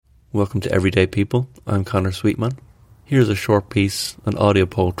Welcome to Everyday People. I'm Connor Sweetman. Here's a short piece, an audio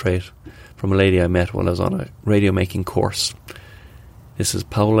portrait from a lady I met while I was on a radio making course. This is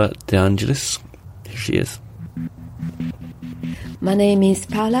Paola de Angelis. Here she is. My name is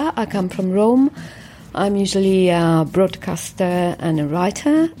Paola. I come from Rome. I'm usually a broadcaster and a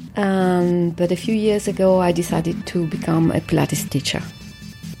writer, but a few years ago I decided to become a Pilates teacher.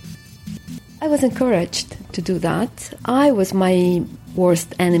 I was encouraged to do that. I was my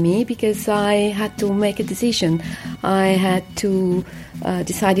worst enemy because I had to make a decision. I had to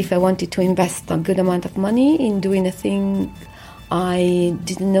decide if I wanted to invest a good amount of money in doing a thing I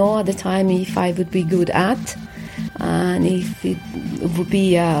didn't know at the time if I would be good at, and if it would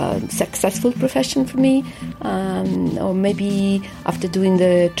be a successful profession for me, or maybe after doing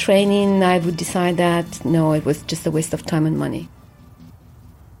the training I would decide that no, it was just a waste of time and money.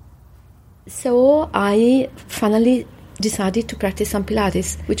 So I finally decided to practice some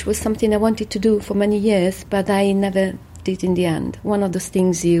Pilates, which was something I wanted to do for many years, but I never did in the end. One of those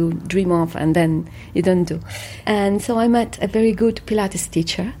things you dream of and then you don't do. And so I met a very good Pilates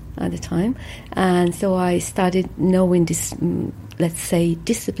teacher at the time, and so I started knowing this, let's say,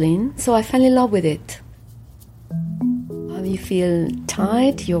 discipline. So I fell in love with it. You feel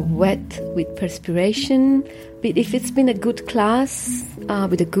tired, you're wet with perspiration. But if it's been a good class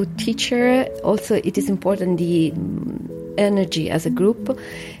with a good teacher, also it is important the energy as a group.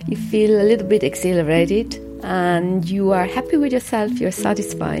 You feel a little bit exhilarated and you are happy with yourself, you're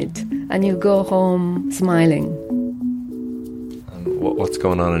satisfied, and you go home smiling. And what's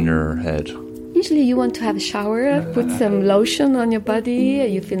going on in your head? Usually you want to have a shower, put some lotion on your body,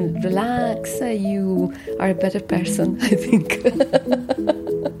 you feel relaxed, you are a better person, I think.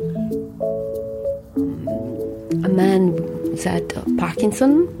 A man who's had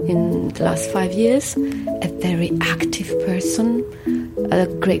Parkinson in the last 5 years, a very active person, a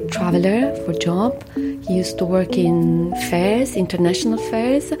great traveler for job. He used to work in fairs, international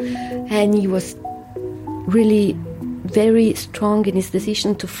fairs, and he was really very strong in his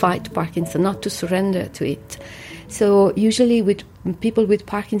decision to fight Parkinson, not to surrender to it. So usually with people with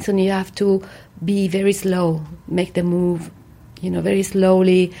Parkinson, you have to be very slow, make them move, very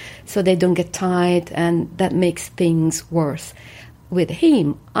slowly so they don't get tired, and that makes things worse. With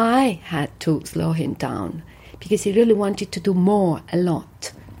him, I had to slow him down because he really wanted to do more, a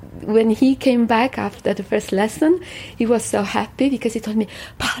lot. When he came back after the first lesson, he was so happy because he told me,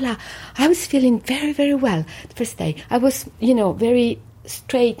 Paola, I was feeling very, very well the first day. I was, very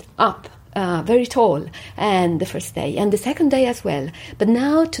straight up, very tall, and the first day, and the second day as well. But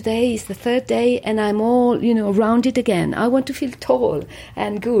now today is the third day, and I'm all, rounded again. I want to feel tall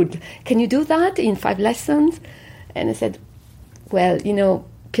and good. Can you do that in 5 lessons? And I said, well,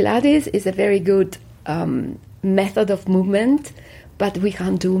 Pilates is a very good method of movement, but we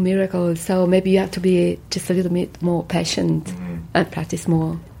can't do miracles, so maybe you have to be just a little bit more patient and practice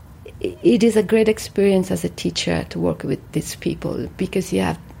more. It is a great experience as a teacher to work with these people because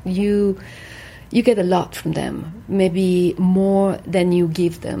you get a lot from them, maybe more than you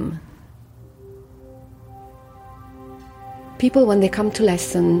give them. People, when they come to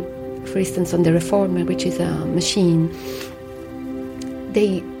lesson, for instance on the Reformer, which is a machine,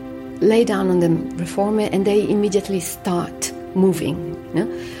 they lay down on the Reformer and they immediately start moving,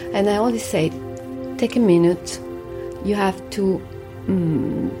 and I always say, take a minute. You have to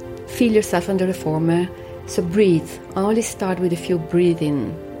feel yourself on the Reformer. So breathe. I always start with a few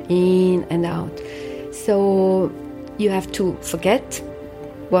breathing in and out. So you have to forget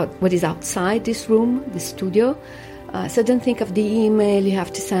what is outside this room, the studio. So don't think of the email you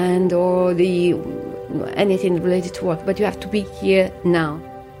have to send or anything related to work, but you have to be here now.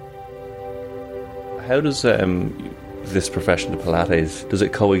 How does this profession, the Pilates, does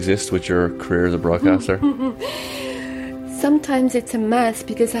it coexist with your career as a broadcaster? Sometimes it's a mess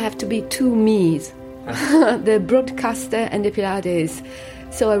because I have to be two me's, the broadcaster and the Pilates.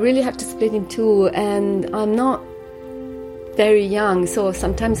 So I really have to split in two, and I'm not very young, so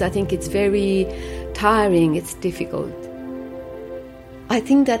sometimes I think it's very tiring, it's difficult. I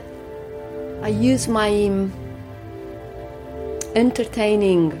think that I use my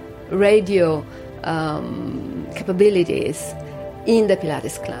entertaining radio capabilities in the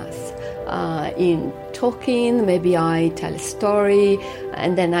Pilates class. In talking, maybe I tell a story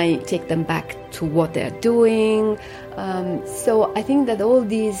and then I take them back to what they're doing. So I think that all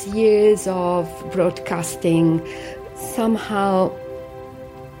these years of broadcasting somehow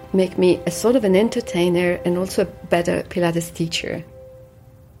make me a sort of an entertainer and also a better Pilates teacher.